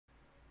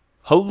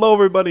Hello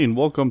everybody and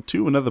welcome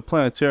to another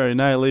Planetary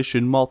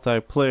Annihilation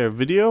multiplayer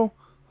video.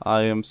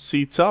 I am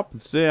Ctop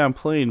and today I'm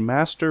playing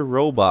Master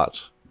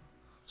Robot.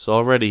 So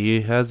already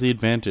he has the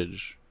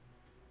advantage,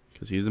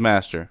 because he's the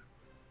master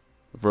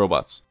of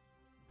robots.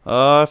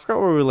 I forgot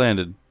where we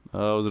landed.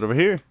 Was it over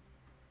here?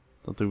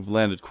 Don't think we've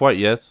landed quite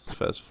yet. Let's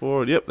fast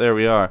forward. Yep, there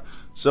we are.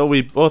 So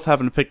we both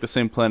happen to pick the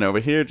same planet over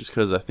here just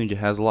because I think it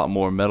has a lot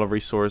more metal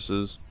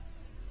resources.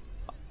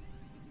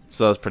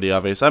 So that's pretty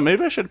obvious.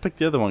 Maybe I should have picked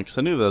the other one because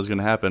I knew that was going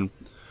to happen.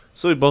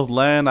 So we both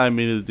land. I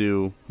immediately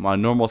do my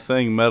normal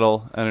thing,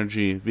 metal,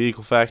 energy,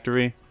 vehicle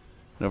factory.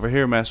 And over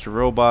here, Master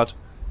Robot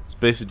is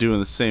basically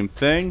doing the same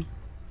thing.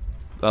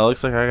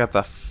 Looks like I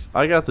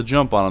got the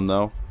jump on him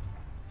though.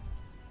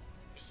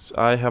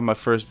 I have my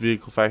first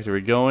vehicle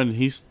factory going. And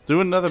he's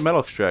doing another metal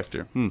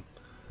extractor.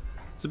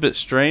 It's a bit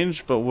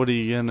strange, but what are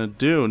you gonna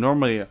do?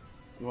 Normally, you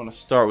want to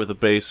start with a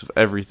base of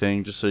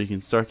everything just so you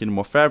can start getting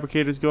more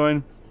fabricators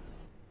going.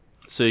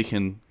 So you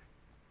can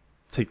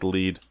take the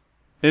lead,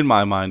 in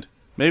my mind.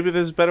 Maybe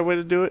there's a better way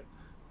to do it.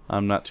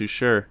 I'm not too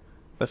sure.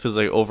 That feels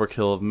like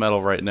overkill of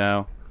metal right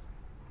now.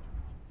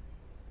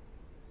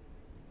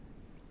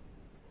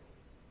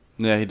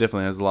 Yeah, he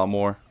definitely has a lot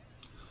more.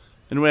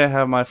 Anyway, I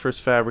have my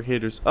first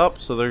fabricators up,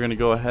 so they're going to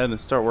go ahead and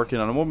start working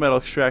on more metal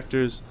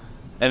extractors,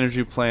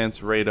 energy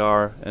plants,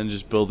 radar, and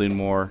just building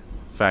more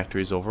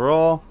factories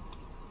overall.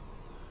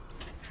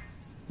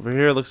 Over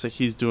here, it looks like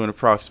he's doing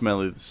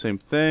approximately the same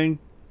thing.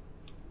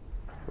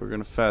 We're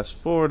going to fast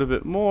forward a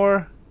bit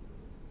more.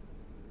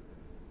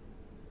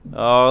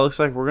 Looks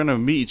like we're going to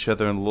meet each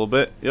other in a little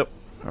bit. Yep,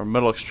 our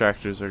metal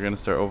extractors are going to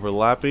start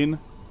overlapping.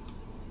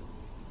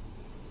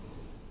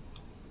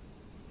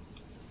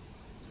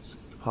 Let's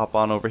hop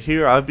on over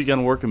here. I've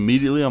begun work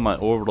immediately on my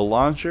orbital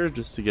launcher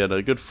just to get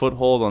a good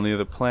foothold on the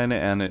other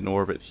planet and in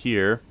orbit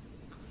here,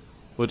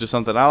 which is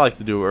something I like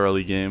to do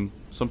early game.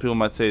 Some people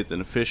might say it's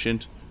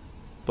inefficient,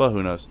 but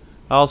who knows.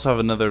 I also have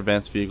another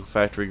advanced vehicle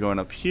factory going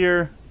up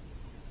here,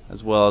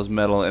 as well as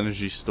metal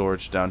energy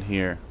storage down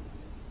here.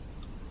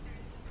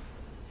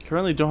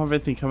 Currently don't have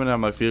anything coming out of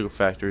my vehicle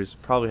factories.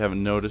 Probably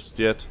haven't noticed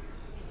yet.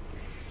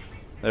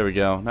 There we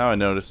go. Now I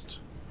noticed.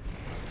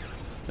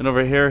 And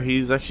over here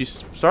he's actually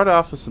started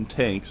off with some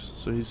tanks.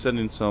 So he's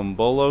sending some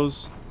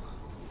bolos.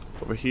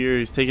 Over here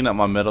he's taking out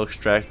my metal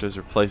extractors,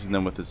 replacing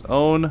them with his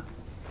own.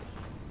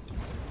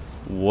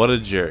 What a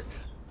jerk.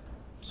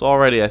 So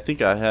already I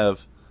think I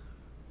have...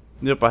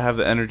 Yep, I have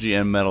the energy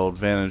and metal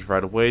advantage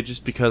right away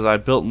just because I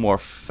built more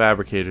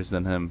fabricators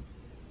than him.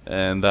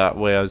 And that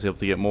way I was able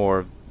to get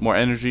more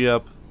energy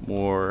up,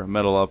 more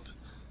metal up.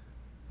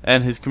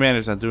 And his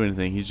commander's not doing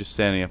anything, he's just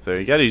standing up there.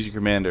 You gotta use your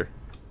commander,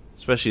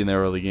 especially in the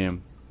early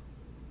game.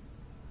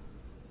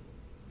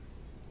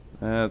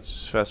 Let's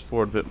just fast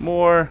forward a bit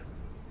more.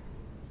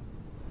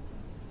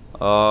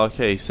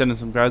 Okay, he's sending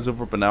some guys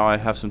over, but now I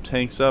have some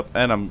tanks up,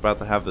 and I'm about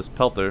to have this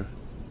pelter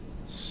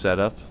set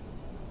up.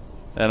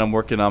 And I'm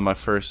working on my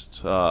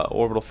first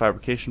orbital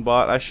fabrication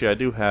bot. Actually, I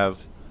do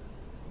have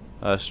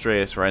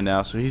Strayus right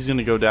now, so he's going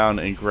to go down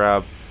and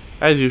grab,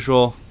 as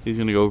usual, he's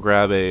going to go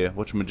grab a,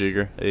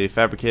 whatchamajigger, a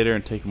fabricator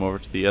and take him over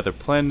to the other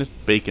planet,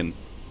 Bacon.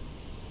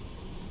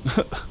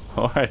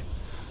 Alright.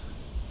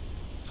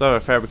 So I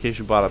have a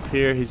fabrication bot up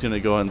here. He's going to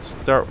go and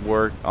start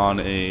work on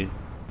a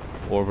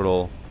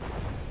orbital,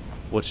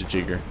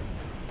 whatchamajigger,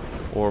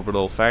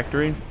 orbital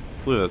factory.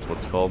 I believe that's what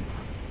it's called.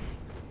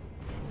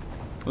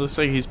 It looks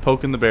like he's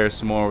poking the bear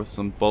some more with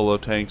some bolo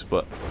tanks,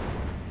 but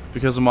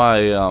because of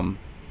my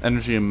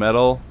energy and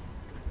metal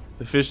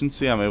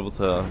efficiency, I'm able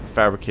to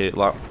fabricate a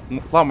lot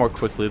more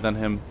quickly than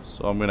him,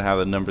 so I'm going to have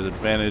the numbers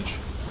advantage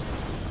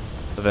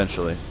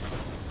eventually.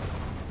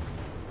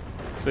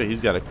 So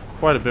he's got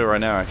quite a bit right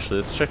now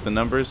actually. Let's check the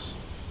numbers.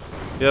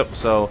 Yep,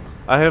 so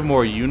I have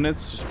more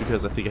units just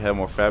because I think I have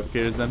more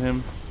fabricators than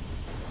him.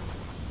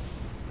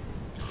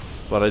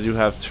 But I do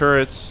have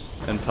turrets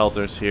and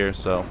pelters here,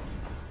 so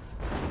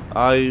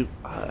I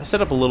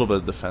set up a little bit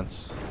of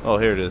defense. Oh,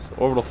 here it is. The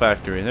orbital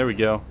factory. There we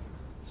go.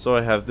 So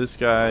I have this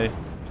guy.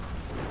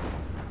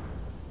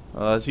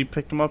 Has he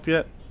picked him up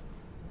yet?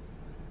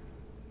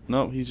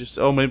 No, he's just...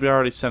 Oh, maybe I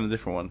already sent a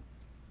different one.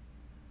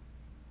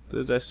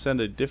 Did I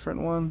send a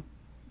different one?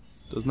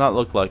 Does not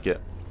look like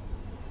it.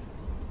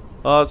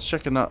 Let's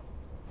check up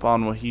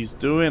on what he's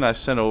doing. I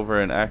sent over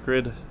an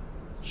acrid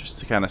just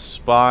to kind of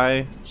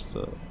spy, just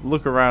to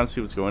look around and see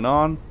what's going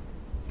on.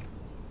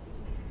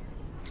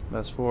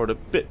 Fast forward a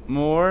bit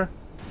more.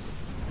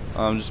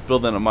 I'm just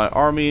building up my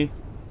army.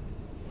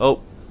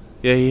 Oh,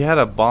 yeah, he had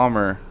a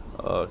bomber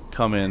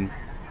come in,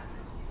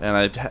 and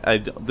I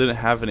didn't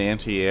have an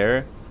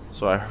anti-air,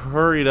 so I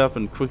hurried up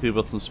and quickly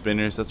built some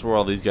spinners. That's where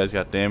all these guys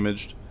got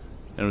damaged,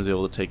 and was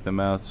able to take them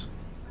out.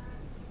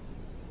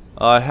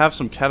 I have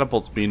some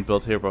catapults being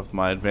built here with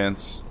my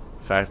advanced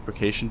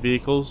fabrication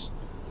vehicles.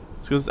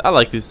 It's because I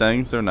like these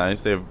things. They're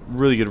nice. They have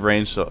really good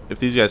range, so if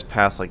these guys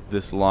pass like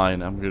this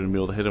line, I'm going to be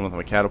able to hit them with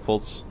my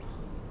catapults.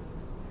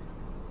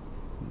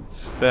 In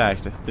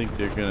fact, I think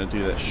they're going to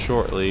do that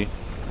shortly.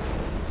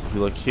 So if you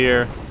look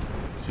here,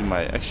 see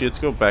my... Actually, let's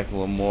go back a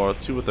little more.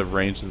 Let's see what the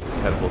range of this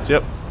catapults.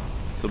 Yep.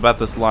 So about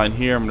this line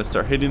here, I'm going to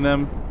start hitting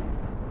them.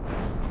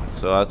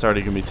 So that's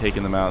already going to be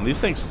taking them out. And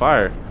these things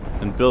fire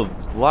and build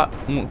a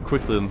lot more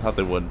quickly than I thought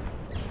they would.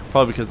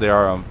 Probably because they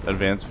are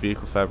advanced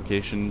vehicle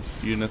fabrications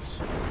units.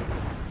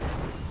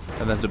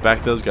 And then to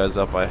back those guys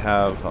up, I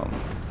have, I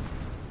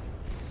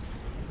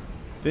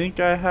think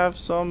I have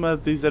some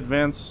of these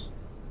advanced,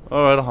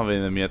 oh, I don't have any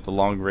of them yet, the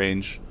long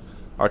range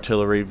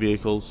artillery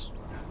vehicles.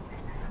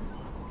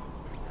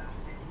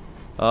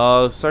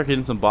 Start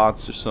getting some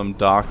bots or some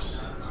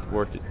docks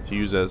to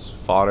use as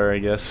fodder, I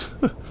guess.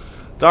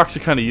 Docks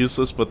are kind of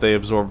useless, but they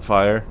absorb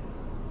fire.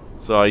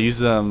 So I use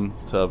them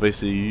to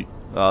basically,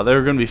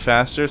 they're going to be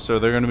faster, so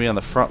they're going to be on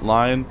the front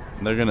line,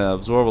 and they're going to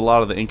absorb a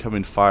lot of the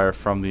incoming fire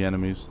from the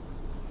enemies.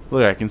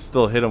 Look, I can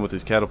still hit them with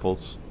these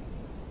catapults.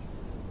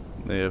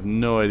 They have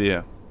no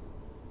idea.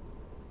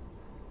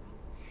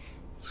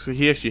 So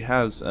he actually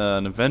has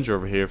an Avenger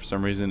over here for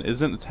some reason,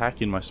 isn't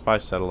attacking my spy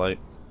satellite.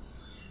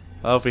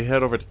 If we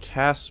head over to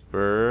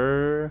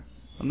Casper,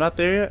 I'm not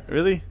there yet,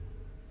 really?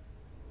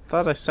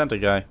 Thought I sent a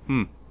guy.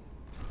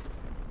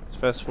 Let's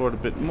fast forward a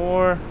bit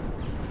more.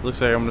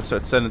 Looks like I'm gonna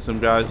start sending some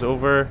guys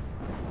over.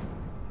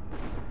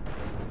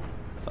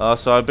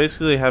 So I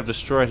basically have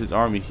destroyed his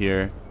army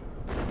here,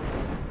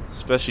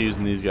 especially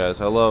using these guys.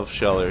 I love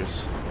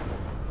shellers.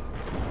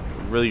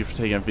 Really good for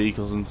taking out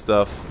vehicles and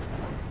stuff.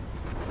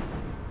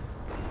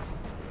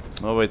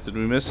 Oh wait, did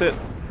we miss it?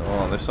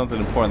 Oh, there's something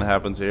important that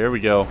happens here. Here we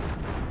go.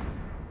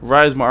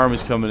 Right as my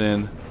army's coming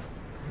in,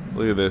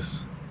 look at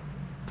this.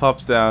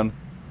 Pops down,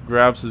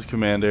 grabs his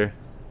commander,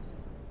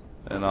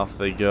 and off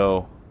they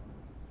go.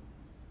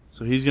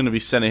 So he's going to be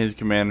sending his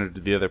commander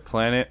to the other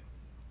planet,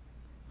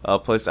 a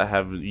place I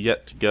have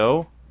yet to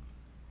go.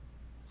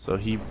 So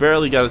he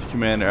barely got his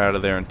commander out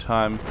of there in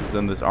time, because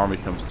then this army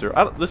comes through.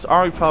 This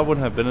army probably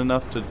wouldn't have been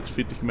enough to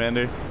defeat the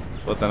commander,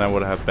 but then I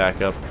would have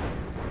backup.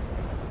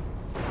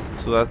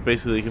 So that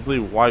basically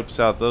completely wipes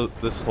out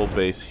this whole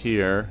base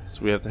here.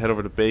 So we have to head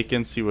over to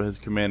Bacon, see what his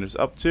commander's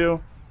up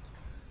to.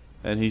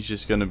 And he's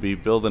just going to be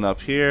building up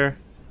here.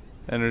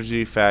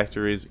 Energy,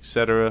 factories,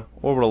 etc.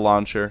 Orbital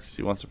launcher, because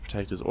he wants to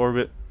protect his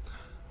orbit.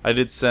 I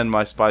did send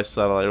my spy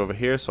satellite over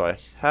here, so I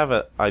have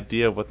an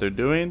idea of what they're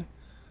doing.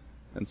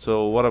 And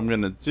so what I'm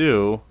going to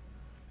do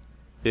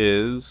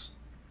is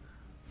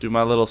do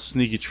my little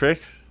sneaky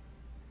trick.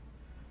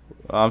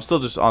 I'm still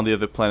just on the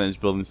other planet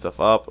building stuff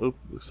up. Oop,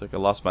 looks like I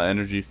lost my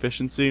energy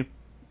efficiency.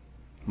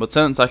 But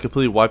since I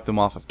completely wiped them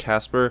off of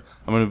Casper,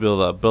 I'm going to be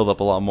able to build up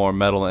a lot more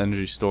metal and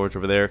energy storage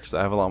over there because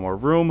I have a lot more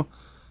room.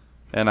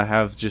 And I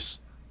have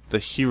just the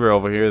hero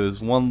over here.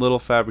 There's one little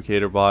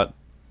fabricator bot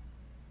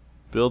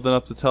building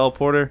up the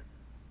teleporter.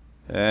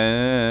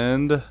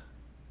 And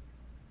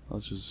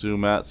let's just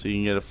zoom out so you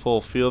can get a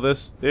full feel of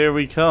this. There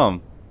we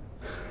come.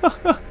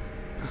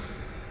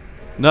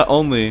 Not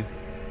only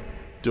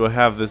do I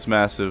have this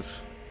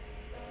massive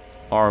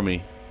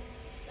army,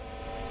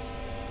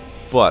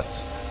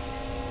 but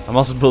I'm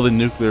also building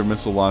nuclear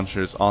missile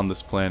launchers on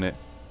this planet.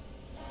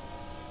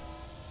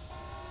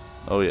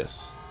 Oh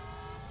yes.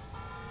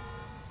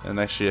 And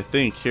actually I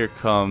think here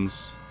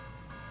comes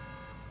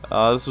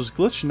this was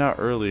glitching out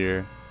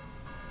earlier.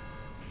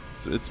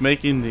 It's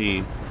making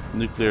the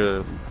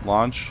nuclear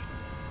launch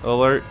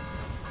alert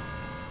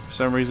for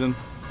some reason.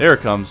 There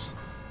it comes.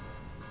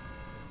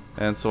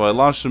 And so I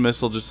launched a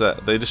missile,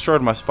 they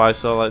destroyed my spy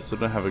satellite, so I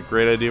didn't have a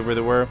great idea where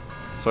they were.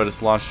 So I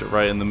just launched it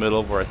right in the middle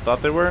of where I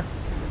thought they were.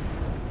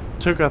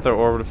 Took out their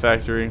orbital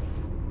factory.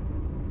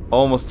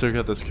 Almost took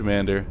out this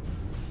commander.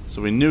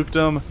 So we nuked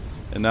them,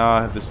 and now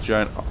I have this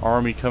giant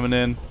army coming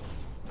in.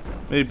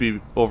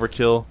 Maybe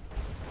overkill.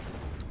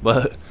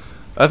 But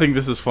I think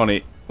this is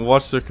funny.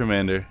 Watch their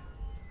commander.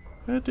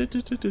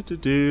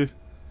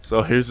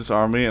 So here's this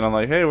army, and I'm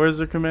like, hey, where's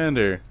their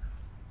commander?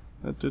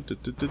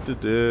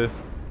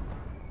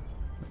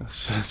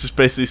 Just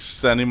basically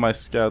sending my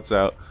scouts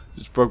out.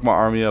 Just broke my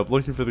army up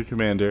looking for the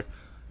commander,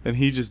 and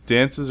he just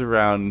dances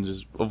around and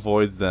just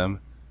avoids them.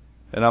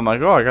 And I'm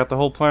like, oh, I got the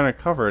whole planet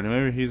covered.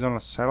 Maybe he's on a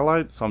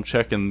satellite. So I'm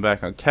checking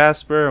back on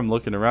Casper. I'm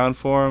looking around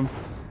for him.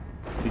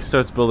 He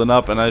starts building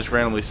up, and I just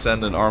randomly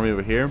send an army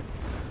over here.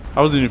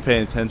 I wasn't even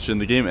paying attention.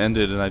 The game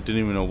ended, and I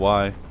didn't even know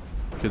why,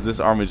 because this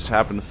army just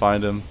happened to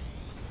find him.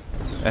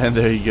 And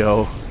there you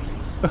go.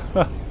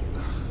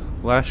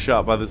 Last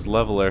shot by this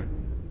leveler.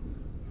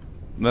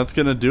 And that's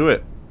gonna do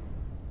it.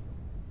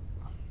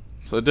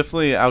 So I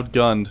definitely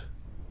outgunned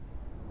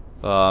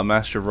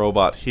Master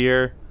Robot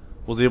here.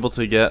 Was able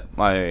to get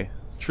my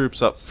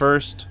troops up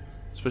first,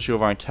 especially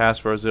over on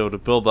Casper. I was able to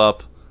build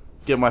up,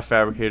 get my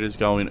fabricators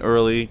going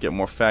early, get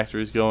more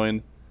factories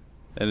going,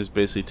 and just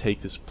basically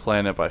take this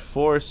planet by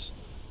force.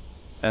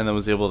 And then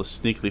was able to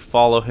sneakily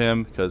follow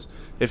him, because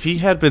if he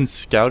had been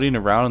scouting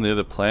around on the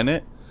other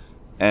planet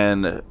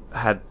and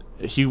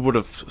he would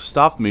have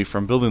stopped me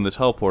from building the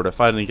teleporter. If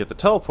I didn't get the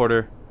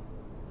teleporter,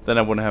 then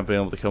I wouldn't have been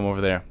able to come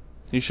over there.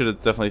 He should have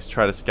definitely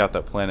tried to scout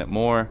that planet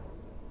more.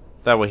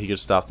 That way he could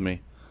have stopped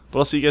me. But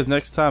I'll see you guys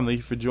next time. Thank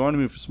you for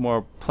joining me for some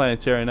more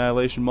Planetary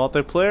Annihilation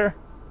multiplayer.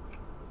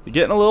 You're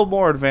getting a little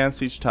more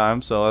advanced each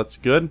time, so that's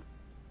good.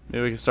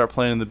 Maybe we can start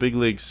playing in the big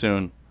leagues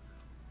soon.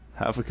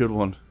 Have a good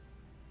one.